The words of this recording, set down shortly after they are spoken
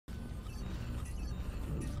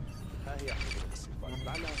ما هي أحد الصفات؟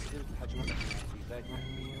 لعلها صغيرة الحجم ولكنها في ذات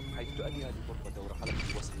أهمية، حيث تؤدي هذه الغرفة دور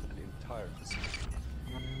حلقة وصل الانتاير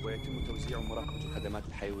ويتم توزيع ومراقبة الخدمات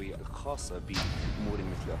الحيوية الخاصة بأمور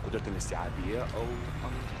مثل قدرة الاستيعابية أو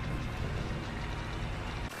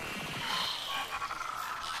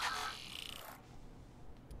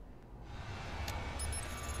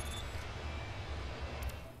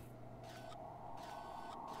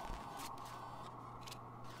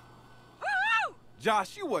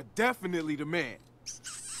Josh, you are definitely the man.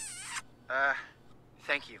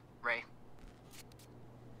 Thank you, Ray.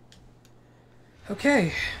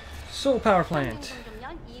 Okay, solar power plant.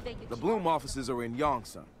 The Bloom offices are in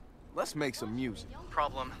Yongsan. Let's make some music.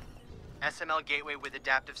 Problem. SML gateway with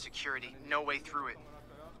adaptive security. No way through it.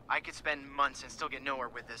 I could spend months and still get nowhere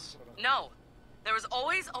with this. No. There was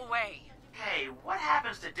always a way. Hey, what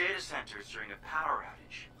happens to data centers during a power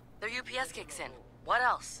outage? Their UPS kicks in. What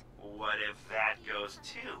else? What if that goes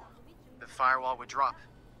too? The firewall would drop.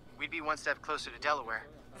 We'd be one step closer to Delaware.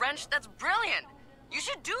 Wrench, that's brilliant! You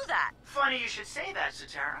should do that! Funny you should say that,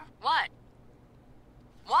 Satara. What?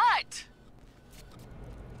 What?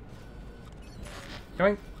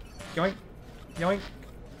 Yoink, yoink, yoink.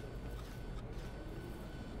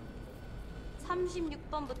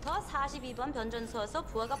 36번부터 42번 변전소에서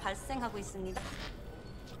부하가 발생하고 있습니다.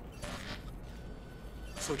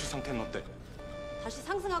 소지 상태는 어때? 다시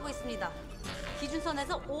상승하고 있습니다.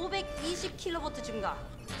 기준선에서 520kV 증가.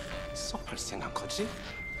 서 발생한 거지?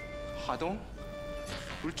 하동?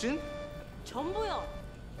 울진? 전부요.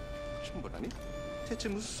 전부라니? 대체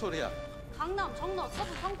무슨 소리야? 강남, 정로,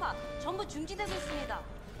 서부, 성파 전부 중지되고 있습니다.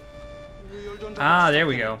 Ah, there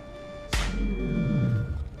we go.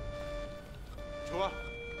 좋아,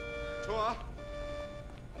 좋아.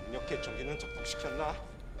 압력 개청기는 작동시켰나?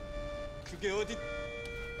 그게 어디?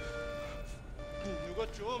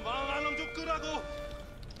 누가 저 망한 놈 좀 끄라고!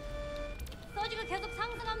 서지가 계속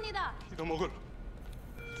상승합니다. 빌어먹을.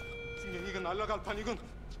 분명히가 날아갈 판이군.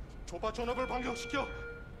 조바 전압을 반경시켜.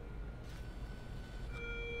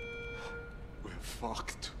 We're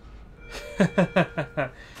fucked.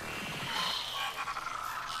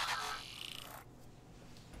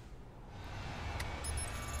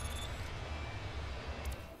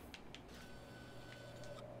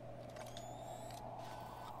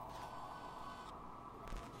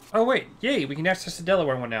 Oh wait, yay, we can access the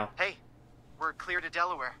Delaware one now. Hey, we're clear to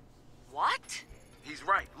Delaware. What? He's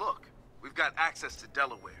right, look. We've got access to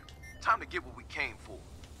Delaware. Time to get what we came for.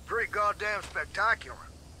 Pretty goddamn spectacular.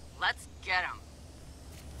 Let's get him.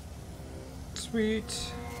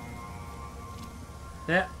 Sweet.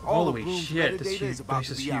 That, All the holy Bloom's shit, this metadata is about place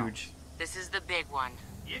to is be out. huge. This is the big one.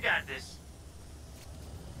 You got this.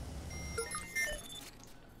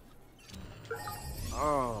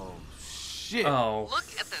 Oh, shit. Oh, Look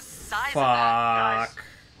at the size of that. fuck.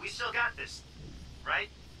 We still got this, right?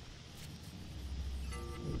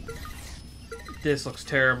 This looks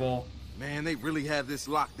terrible. Man, they really have this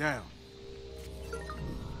locked down.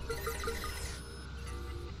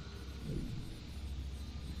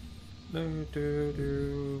 Do, do,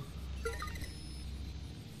 do.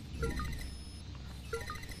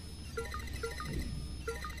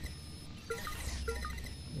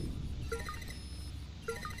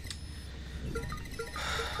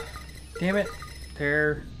 Damn it.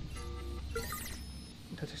 There.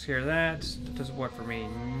 That takes care of that. That doesn't work for me.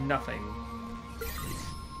 Nothing.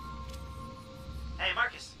 Hey,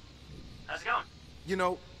 Marcus. How's it going? You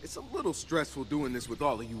know, it's a little stressful doing this with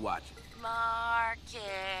all of you watching. Marcus.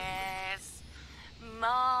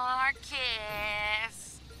 Marcus.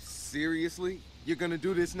 Seriously? You're gonna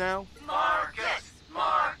do this now? Marcus!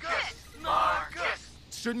 Marcus! Marcus!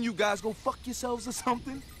 Shouldn't you guys go fuck yourselves or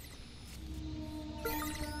something?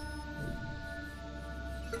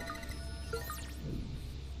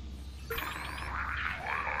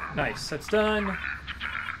 Nice, that's done.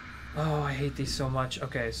 Oh, I hate these so much.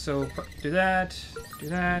 Okay, so do that,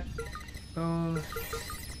 boom.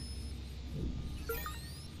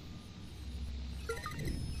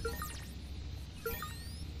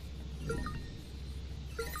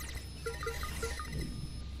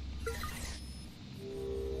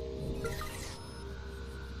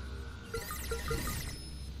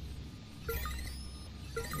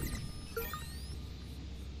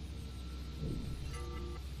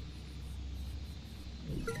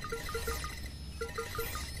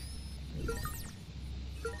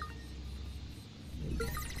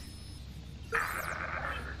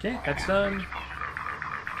 Okay, that's done.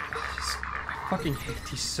 I fucking hate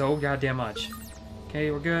these so goddamn much. Okay,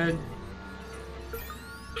 we're good.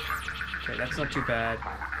 Okay, that's not too bad.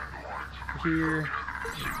 Here.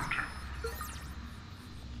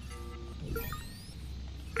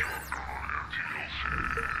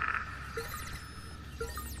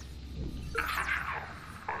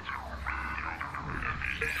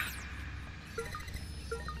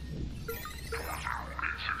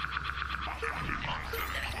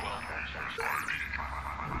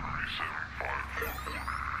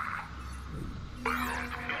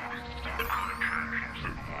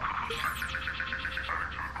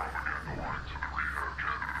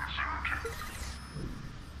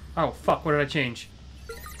 Oh, fuck, what did I change?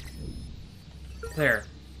 There.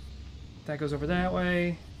 That goes over that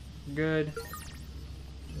way. Good.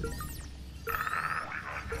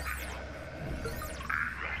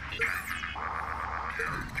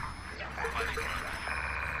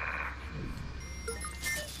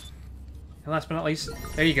 And last but not least,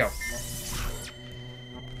 there you go.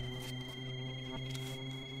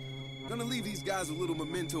 Gonna leave these guys a little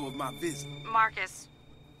memento of my visit. Marcus,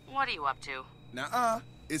 what are you up to? Nuh-uh.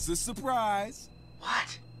 It's a surprise.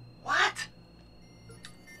 What? What?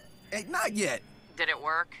 Hey, not yet. Did it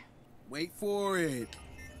work? Wait for it.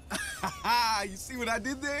 You see what I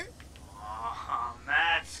did there? Oh,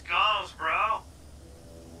 mad skulls, bro.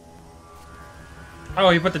 Oh,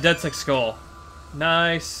 you put the Dead Six skull.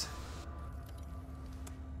 Nice.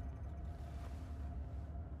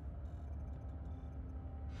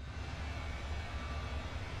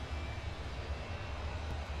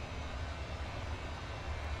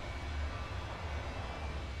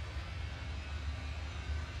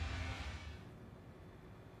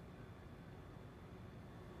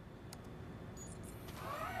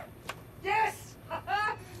 Yes!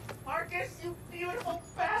 Marcus, you beautiful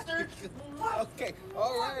bastard! Okay,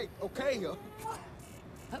 all right, okay.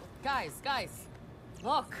 Guys,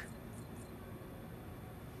 look.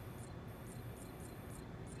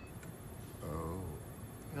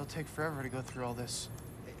 It'll take forever to go through all this.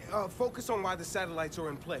 Focus on why the satellites are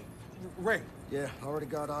in play. Ray. Yeah, already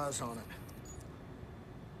got eyes on it.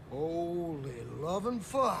 Holy lovin'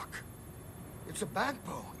 fuck. It's a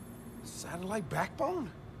backbone. Satellite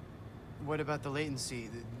backbone? What about the latency?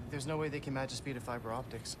 There's no way they can match the speed of fiber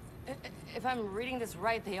optics. If I'm reading this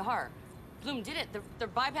right, they are. Bloom did it. They're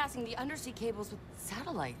bypassing the undersea cables with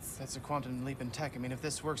satellites. That's a quantum leap in tech. I mean, if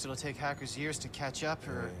this works, it'll take hackers years to catch up,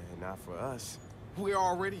 or... Not for us. We're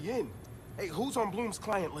already in. Hey, who's on Bloom's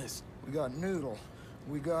client list? We got Noodle.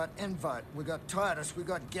 We got Invite. We got Titus. We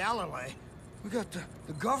got Galilee. We got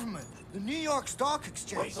the government. The New York Stock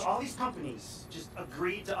Exchange. Wait, so all these companies just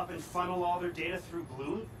agreed to up and funnel all their data through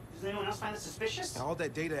Bloom? Does anyone else find this suspicious? All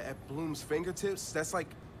that data at Bloom's fingertips, that's like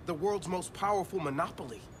the world's most powerful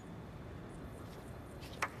monopoly.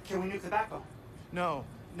 Can we nuke the backbone? No,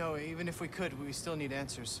 even if we could, we still need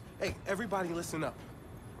answers. Hey, everybody listen up.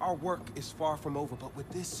 Our work is far from over, but with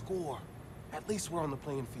this score, at least we're on the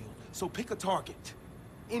playing field. So pick a target.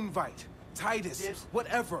 Invite, Titus, Dibs.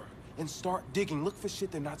 whatever, and start digging. Look for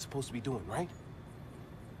shit they're not supposed to be doing, right?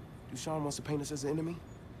 Dushan wants to paint us as an enemy?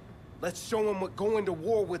 Let's show him what going to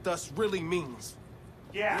war with us really means.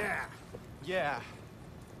 Yeah. Yeah.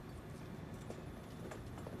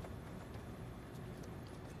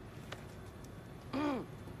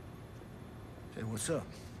 Hey, what's up?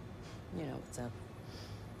 You know what's up.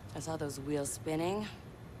 I saw those wheels spinning.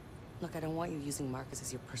 Look, I don't want you using Marcus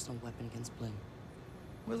as your personal weapon against Bloom.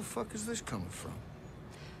 Where the fuck is this coming from?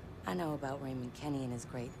 I know about Raymond Kenny and his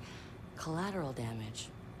great collateral damage.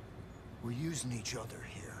 We're using each other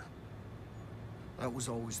here. That was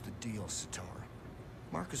always the deal, Sitar.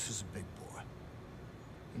 Marcus is a big boy.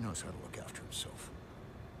 He knows how to look after himself.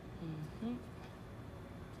 Mm-hmm.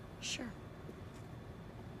 Sure.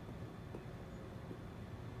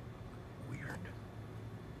 Weird.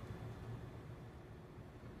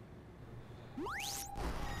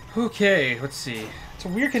 Okay, let's see. It's a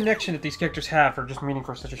weird connection that these characters have for just meeting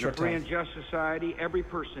for such a In a short free time. and just society, every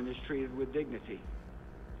person is treated with dignity.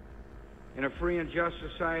 In a free and just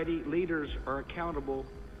society, leaders are accountable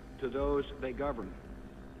to those they govern.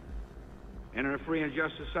 And in a free and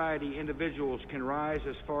just society, individuals can rise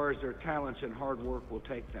as far as their talents and hard work will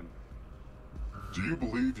take them. Do you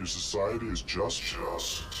believe your society is just?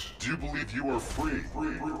 Do you believe you are free?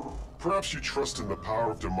 Perhaps you trust in the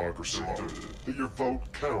power of democracy, that your vote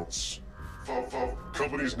counts.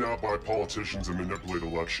 Companies now buy politicians and manipulate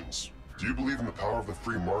elections. Do you believe in the power of the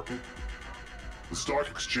free market? The stock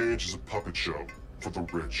exchange is a puppet show for the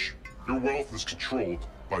rich. Your wealth is controlled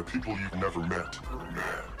by people you've never met.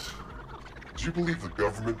 Do you believe the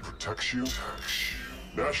government protects you?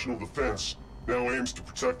 National defense now aims to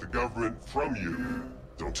protect the government from you.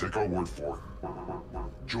 Don't take our word for it.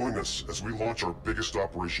 Join us as we launch our biggest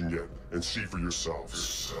operation yet and see for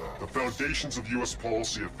yourselves. The foundations of U.S.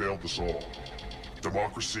 policy have failed us all.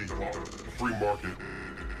 Democracy, free market,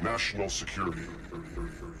 national security.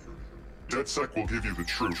 DedSec will give you the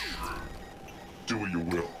truth. Do what you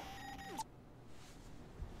will.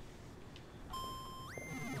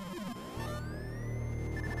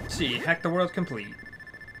 Let's see, hack the world complete.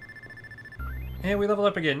 And we level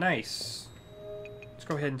up again, nice. Let's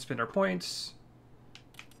go ahead and spend our points.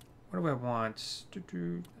 What do I want?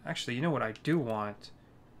 Actually, you know what I do want?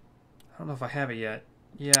 I don't know if I have it yet.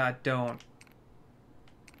 Yeah, I don't.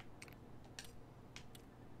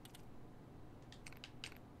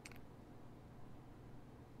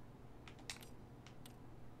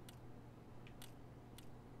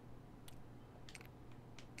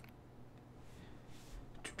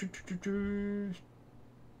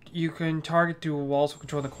 You can target through walls while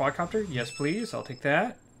controlling the quadcopter. Yes, please. I'll take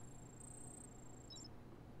that.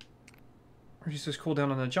 Reduces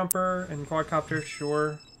cooldown on the jumper and quadcopter.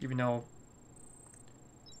 Sure. Even though...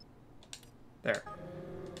 There.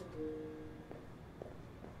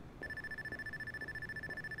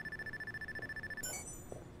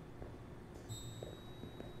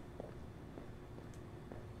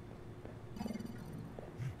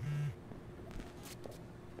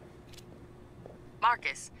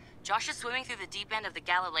 Marcus, Josh is swimming through the deep end of the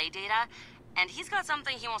Galilei data, and he's got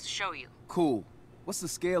something he wants to show you. Cool. What's the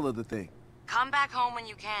scale of the thing? Come back home when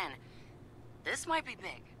you can. This might be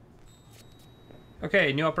big.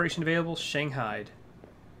 Okay, new operation available, Shanghai.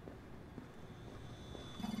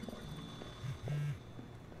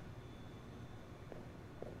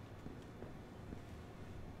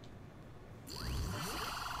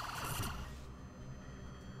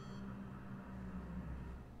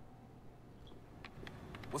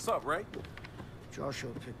 What's up, Ray? Joshua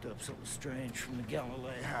picked up something strange from the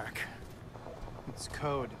Galilei hack. It's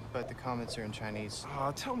code, but the comments are in Chinese.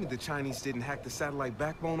 Tell me the Chinese didn't hack the satellite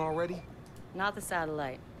backbone already? Not the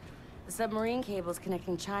satellite. The submarine cables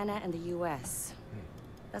connecting China and the US.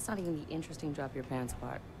 That's not even the interesting drop your pants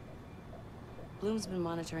part. Bloom's been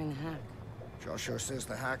monitoring the hack. Joshua says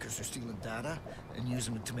the hackers are stealing data and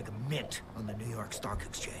using it to make a mint on the New York Stock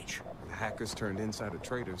Exchange. The hackers turned insider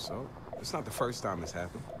traders, so it's not the first time it's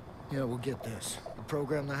happened. Yeah, we'll get this. The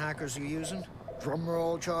program the hackers are using? Drum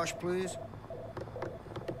roll, Josh, please.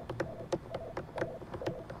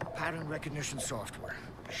 Pattern recognition software.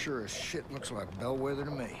 Sure as shit looks like Bellwether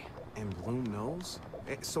to me. And Bloom knows?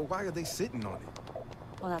 So why are they sitting on it?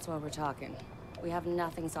 Well, that's why we're talking. We have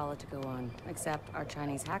nothing solid to go on, except our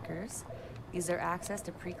Chinese hackers use their access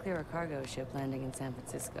to pre-clear a cargo ship landing in San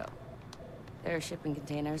Francisco. Their shipping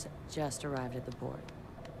containers just arrived at the port.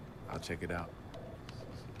 I'll check it out.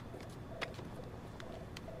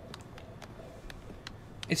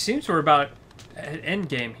 It seems we're about at end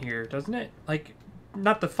game here, doesn't it? Like,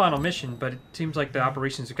 not the final mission, but it seems like the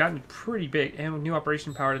operations have gotten pretty big. And new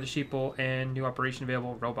operation power to the sheeple and new operation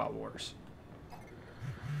available, Robot Wars.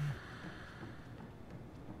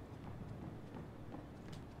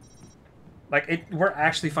 Like, we're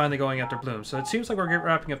actually finally going after Bloom, so it seems like we're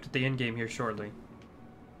wrapping up to the end game here shortly.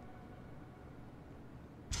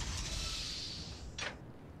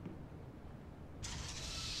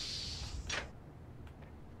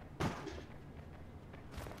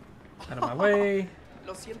 Out of my way.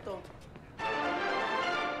 Lo siento.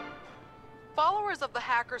 Followers of the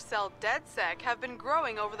hacker cell DedSec have been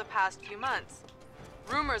growing over the past few months.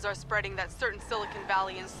 Rumors are spreading that certain Silicon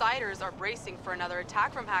Valley insiders are bracing for another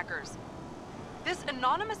attack from hackers. This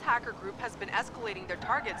anonymous hacker group has been escalating their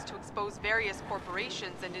targets to expose various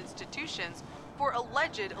corporations and institutions for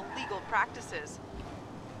alleged illegal practices.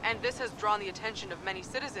 And this has drawn the attention of many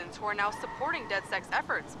citizens who are now supporting DedSec's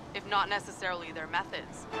efforts, if not necessarily their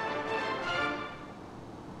methods.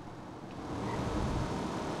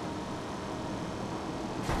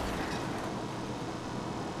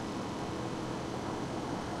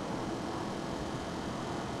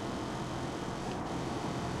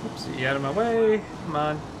 Oopsie, out of my way. Come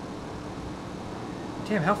on.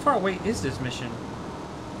 Damn, how far away is this mission?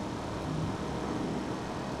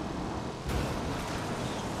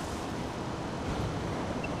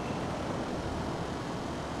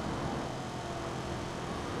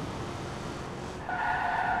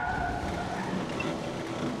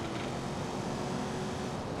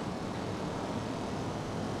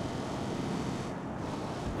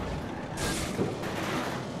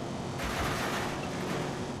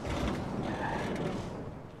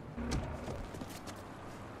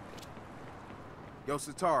 Yo,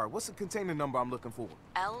 Satara, what's the container number I'm looking for?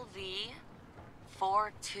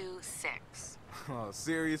 LV-426. Oh,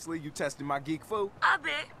 seriously? You testing my geek foo? A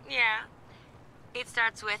bit, yeah. It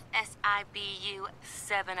starts with SIBU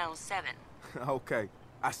 707. Okay,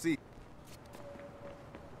 I see.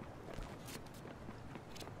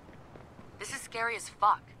 This is scary as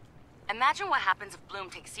fuck. Imagine what happens if Bloom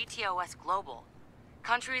takes CTOS global.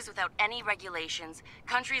 Countries without any regulations,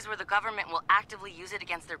 countries where the government will actively use it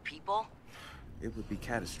against their people. It would be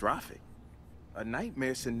catastrophic. A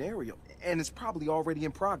nightmare scenario, and it's probably already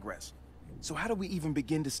in progress. So how do we even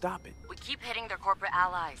begin to stop it? We keep hitting their corporate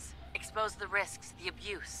allies, expose the risks, the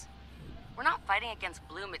abuse. We're not fighting against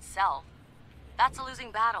Bloom itself. That's a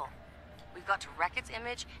losing battle. We've got to wreck its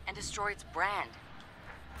image and destroy its brand.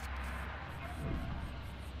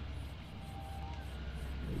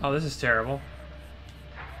 Oh, this is terrible.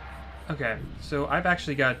 Okay, so I've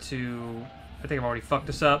actually got to... I think I've already fucked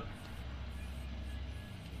this up.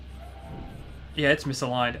 Yeah, it's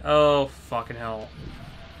misaligned. Oh, fucking hell.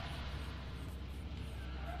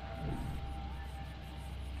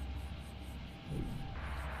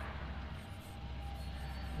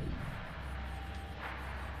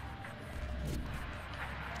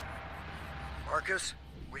 Marcus,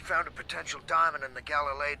 we found a potential diamond in the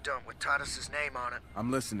Galilei dump with Titus's name on it. I'm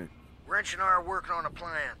listening. Wrench and I are working on a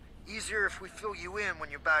plan. Easier if we fill you in when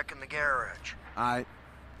you're back in the garage. Alright.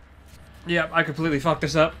 Yep, I completely fucked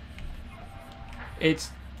this up. I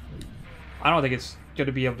don't think it's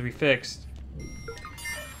gonna be able to be fixed.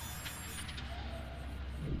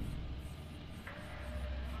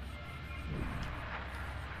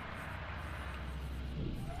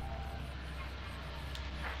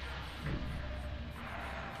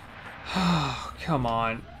 Oh, come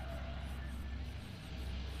on.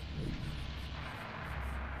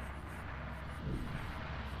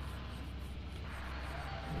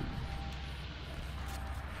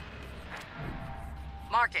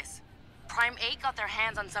 Marcus, Prime 8 got their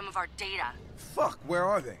hands on some of our data. Fuck, where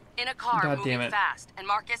are they? In a car, God damn moving it. fast. And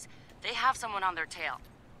Marcus, they have someone on their tail.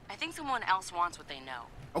 I think someone else wants what they know.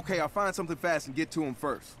 Okay, I'll find something fast and get to them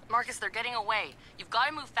first. Marcus, they're getting away. You've got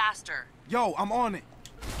to move faster. Yo, I'm on it.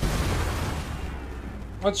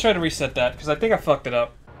 Let's try to reset that, because I think I fucked it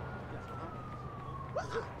up. I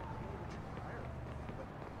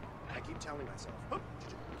keep telling myself.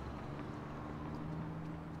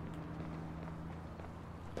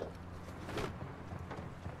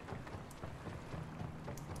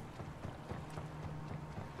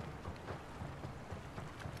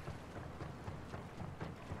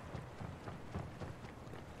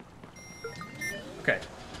 Okay.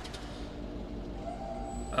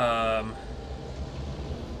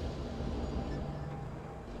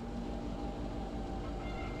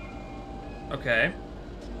 Okay.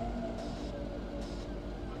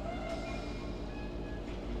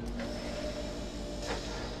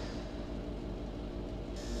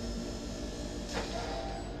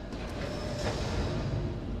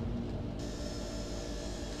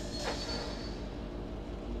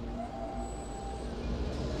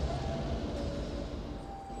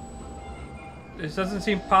 This doesn't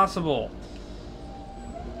seem possible.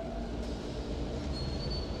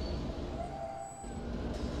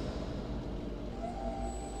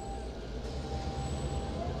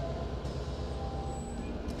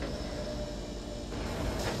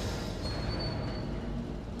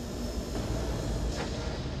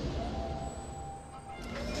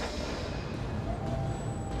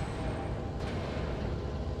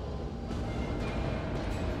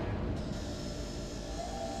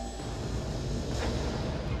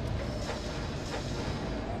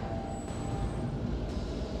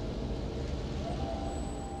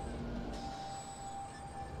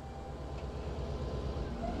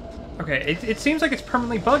 Okay, it seems like it's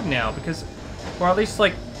permanently bugged now, because, or at least,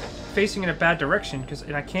 like, facing in a bad direction,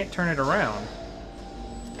 and I can't turn it around.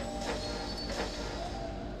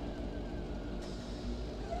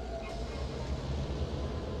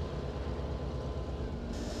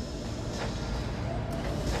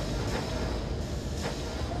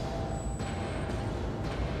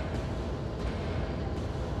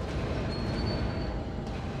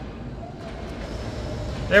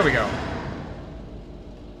 There we go.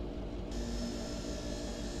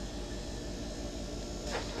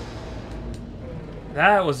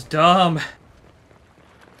 That was dumb.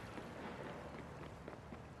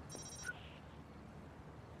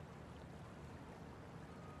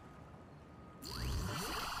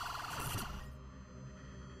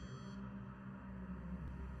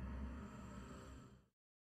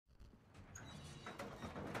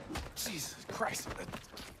 Jesus Christ.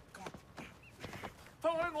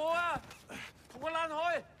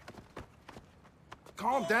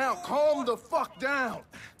 Calm down. Calm the fuck down.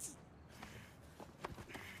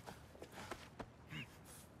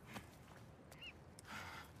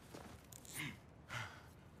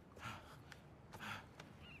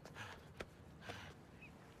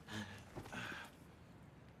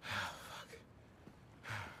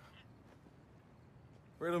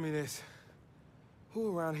 Riddle me this.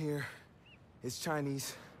 Who around here is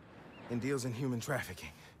Chinese and deals in human trafficking?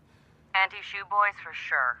 Anti-shoe boys for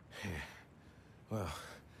sure. Yeah. Well,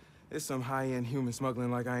 it's some high-end human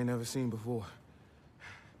smuggling like I ain't never seen before.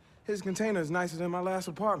 His container is nicer than my last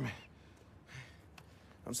apartment.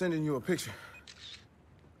 I'm sending you a picture.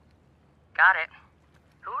 Got it.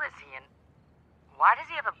 Who is he and why does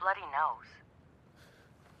he have a bloody nose?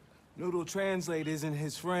 Noodle Translate isn't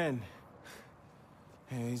his friend.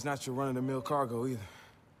 And he's not your run-of-the-mill cargo either.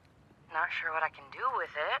 Not sure what I can do with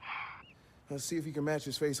it. Let's see if you can match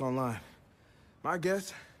his face online. My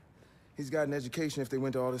guess, he's got an education if they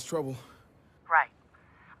went to all this trouble.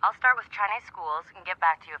 with Chinese schools and get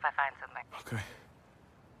back to you if I find something. Okay.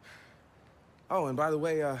 Oh, and by the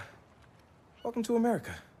way, welcome to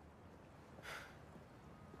America.